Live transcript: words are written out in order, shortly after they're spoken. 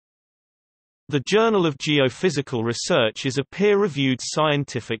The Journal of Geophysical Research is a peer-reviewed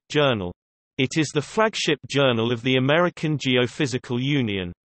scientific journal. It is the flagship journal of the American Geophysical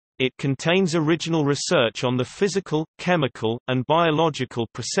Union. It contains original research on the physical, chemical, and biological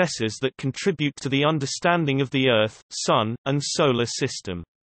processes that contribute to the understanding of the Earth, Sun, and Solar System.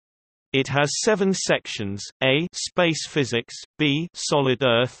 It has 7 sections: A. Space physics, B. Solid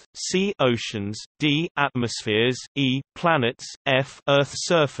Earth, C. Oceans, D. Atmospheres, E. Planets, F. Earth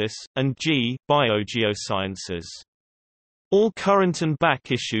surface, and G. Biogeosciences. All current and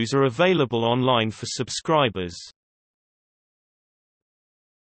back issues are available online for subscribers.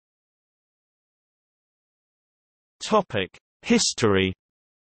 History.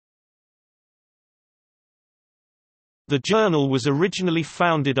 The journal was originally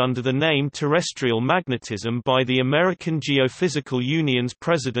founded under the name Terrestrial Magnetism by the American Geophysical Union's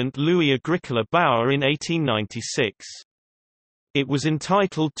president Louis Agricola Bauer in 1896. It was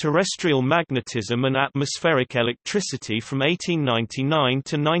entitled Terrestrial Magnetism and Atmospheric Electricity from 1899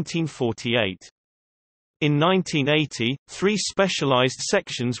 to 1948. In 1980, 3 specialized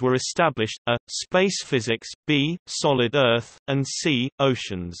sections were established: A. Space Physics, B. Solid Earth, and C.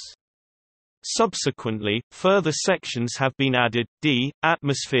 Oceans. Subsequently, further sections have been added: D.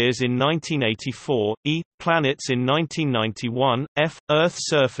 Atmospheres in 1984, E. Planets in 1991, F. Earth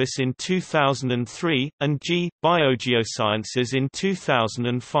surface in 2003, and G. Biogeosciences in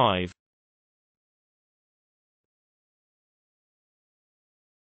 2005.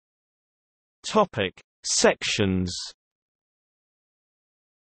 Topic: Sections.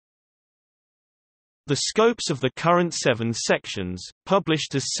 The scopes of the current 7 sections,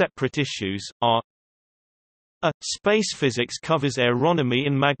 published as separate issues, are: A. Space physics covers aeronomy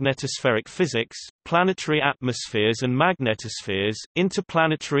and magnetospheric physics, planetary atmospheres and magnetospheres,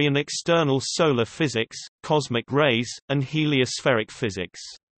 interplanetary and external solar physics, cosmic rays, and heliospheric physics.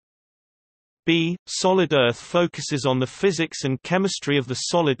 B. Solid Earth focuses on the physics and chemistry of the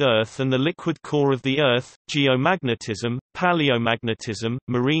solid Earth and the liquid core of the Earth, geomagnetism, paleomagnetism,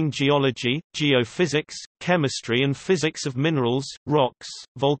 marine geology, geophysics, chemistry and physics of minerals, rocks,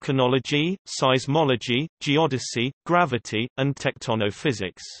 volcanology, seismology, geodesy, gravity, and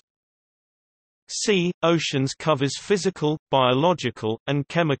tectonophysics. C. Oceans covers physical, biological, and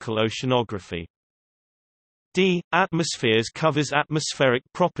chemical oceanography. D. Atmospheres covers atmospheric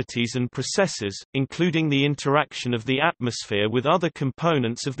properties and processes, including the interaction of the atmosphere with other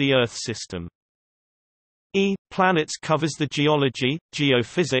components of the Earth system. E. Planets covers the geology,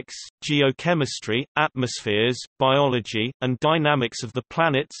 geophysics, geochemistry, atmospheres, biology, and dynamics of the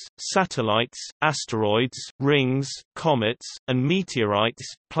planets, satellites, asteroids, rings, comets, and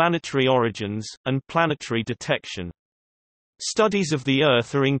meteorites, planetary origins, and planetary detection. Studies of the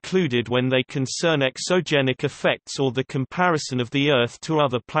Earth are included when they concern exogenic effects or the comparison of the Earth to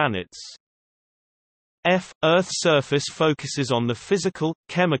other planets. F. Earth surface focuses on the physical,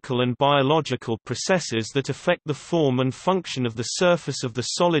 chemical and biological processes that affect the form and function of the surface of the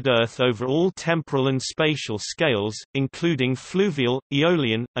solid Earth over all temporal and spatial scales, including fluvial,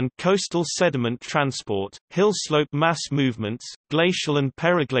 aeolian, and coastal sediment transport, hill slope mass movements, glacial and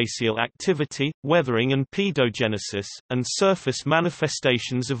periglacial activity, weathering and pedogenesis, and surface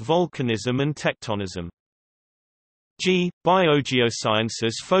manifestations of volcanism and tectonism. G.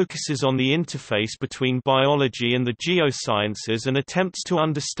 Biogeosciences focuses on the interface between biology and the geosciences and attempts to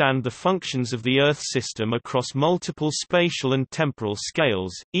understand the functions of the Earth system across multiple spatial and temporal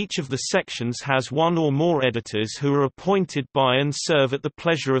scales. Each of the sections has 1 or more editors who are appointed by and serve at the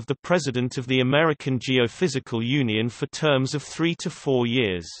pleasure of the President of the American Geophysical Union for terms of 3 to 4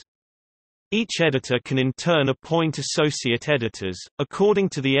 years. Each editor can in turn appoint associate editors, according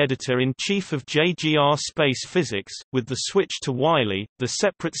to the editor-in-chief of JGR Space Physics. With the switch to Wiley, the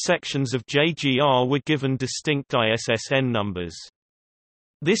separate sections of JGR were given distinct ISSN numbers.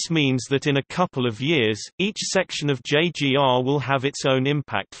 This means that in a couple of years, each section of JGR will have its own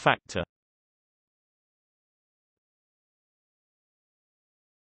impact factor.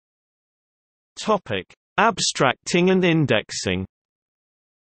 Topic: Abstracting and indexing.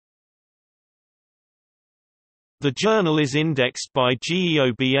 The journal is indexed by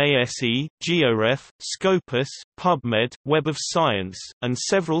GEOBASE, GeoRef, Scopus, PubMed, Web of Science, and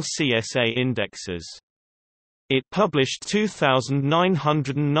several CSA indexes. It published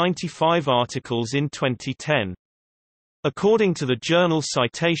 2,995 articles in 2010. According to the Journal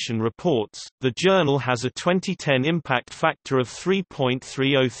Citation Reports, the journal has a 2010 impact factor of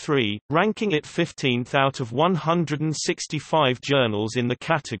 3.303, ranking it 15th out of 165 journals in the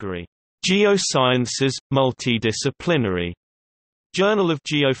category Geosciences, Multidisciplinary, Journal of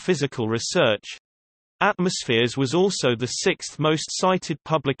Geophysical Research, Atmospheres was also the sixth most cited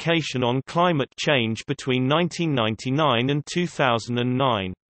publication on climate change between 1999 and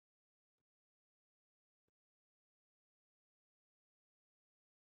 2009.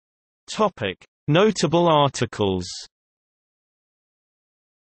 Topic: Notable articles.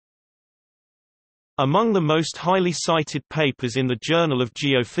 Among the most highly cited papers in the Journal of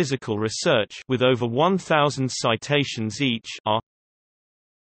Geophysical Research, with over 1,000 citations each, are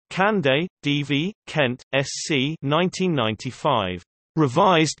Cande, D.V., Kent, S.C. 1995.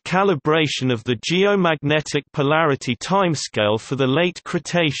 Revised calibration of the geomagnetic polarity timescale for the late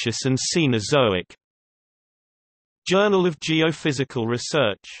Cretaceous and Cenozoic. Journal of Geophysical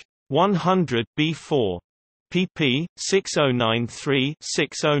Research. 100 B4. pp.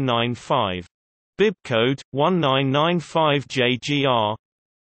 6093-6095. Bibcode 1995JGR.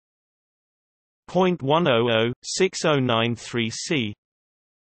 .100-6093C.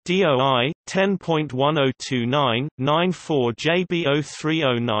 DOI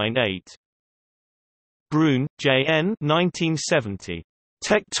 10.1029-94JB03098. Brune, J.N. 1970.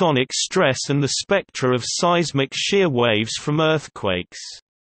 Tectonic Stress and the Spectra of Seismic Shear Waves from Earthquakes.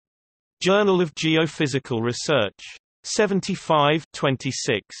 Journal of Geophysical Research. 75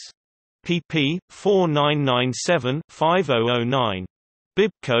 26. pp. 4997-5009.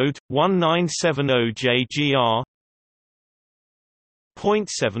 Bibcode 1970JGR.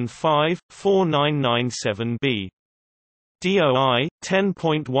 .75-4997B. DOI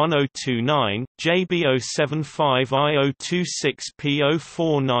 10.1029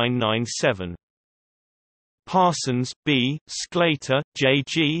 JB075I026P04997. Parsons, B., Sclater,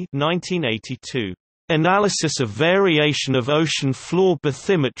 J.G. 1982. Analysis of variation of ocean floor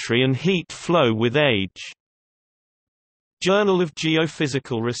bathymetry and heat flow with age. Journal of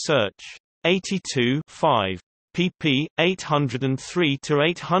Geophysical Research. 82 5. pp.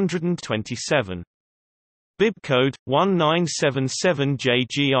 803-827. Bibcode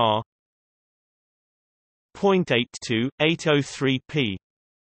 1977JGR. .82-803p.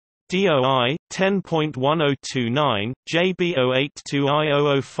 DOI 10.1029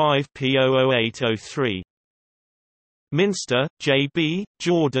 JB082I005P00803. Minster, J.B.,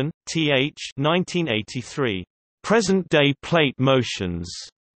 Jordan, Th. 1983. Present-day plate motions.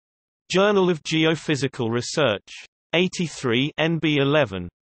 Journal of Geophysical Research. 83 NB 11.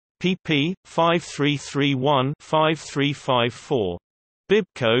 pp. 5331-5354.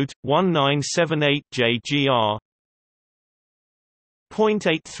 Bibcode 1978JGR.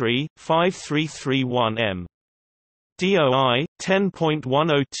 .83-5331M. DOI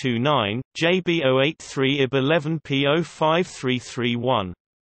 10.1029 JB083IB11P05331.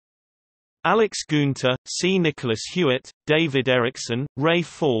 Alex Gunter, C. Nicholas Hewitt, David Erickson, Ray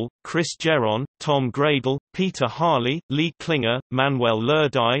Fall, Chris Geron, Tom Gradle, Peter Harley, Lee Klinger, Manuel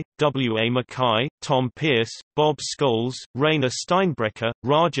Lurdai, W. A. Mackay, Tom Pierce, Bob Scholes, Rainer Steinbrecher,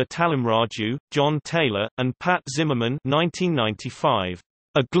 Raja Talimraju, John Taylor, and Pat Zimmerman 1995.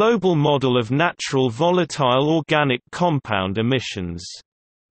 A Global Model of Natural Volatile Organic Compound Emissions.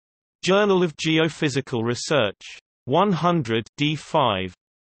 Journal of Geophysical Research. 100 D5.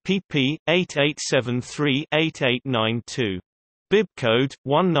 pp. 8873-8892. Bibcode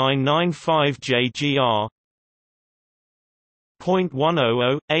 1995JGR.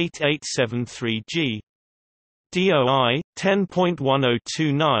 .100-8873G. DOI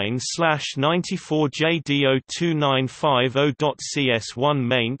 10.102/94JD02950.CS1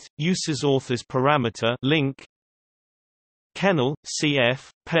 maint. Uses authors parameter link. Kennel, C.F.,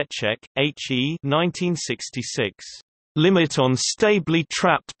 Petchek, H.E. 1966. Limit on stably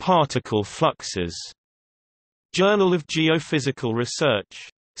trapped particle fluxes. Journal of Geophysical Research.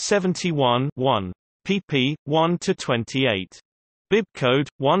 71 1. pp. 1-28. Bibcode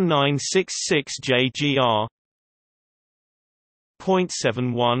 1966JGR.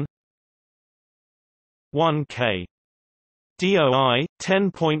 .71 1K. DOI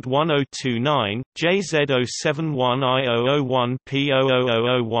 10.1029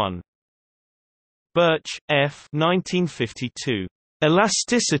 JZ071I001P00001. Birch, F. 1952.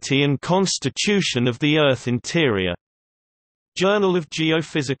 Elasticity and Constitution of the Earth Interior. Journal of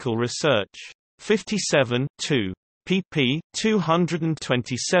Geophysical Research. 57 2. pp.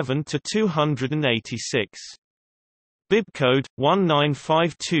 227-286. Bibcode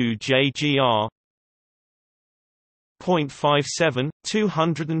 1952JGR.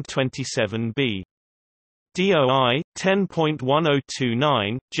 .57-227b. DOI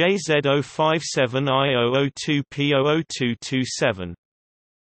 10.1029 JZ057I002P00227.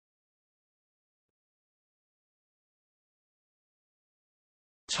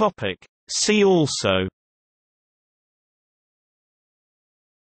 Topic. See also: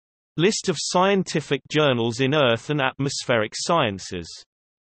 List of scientific journals in Earth and atmospheric sciences.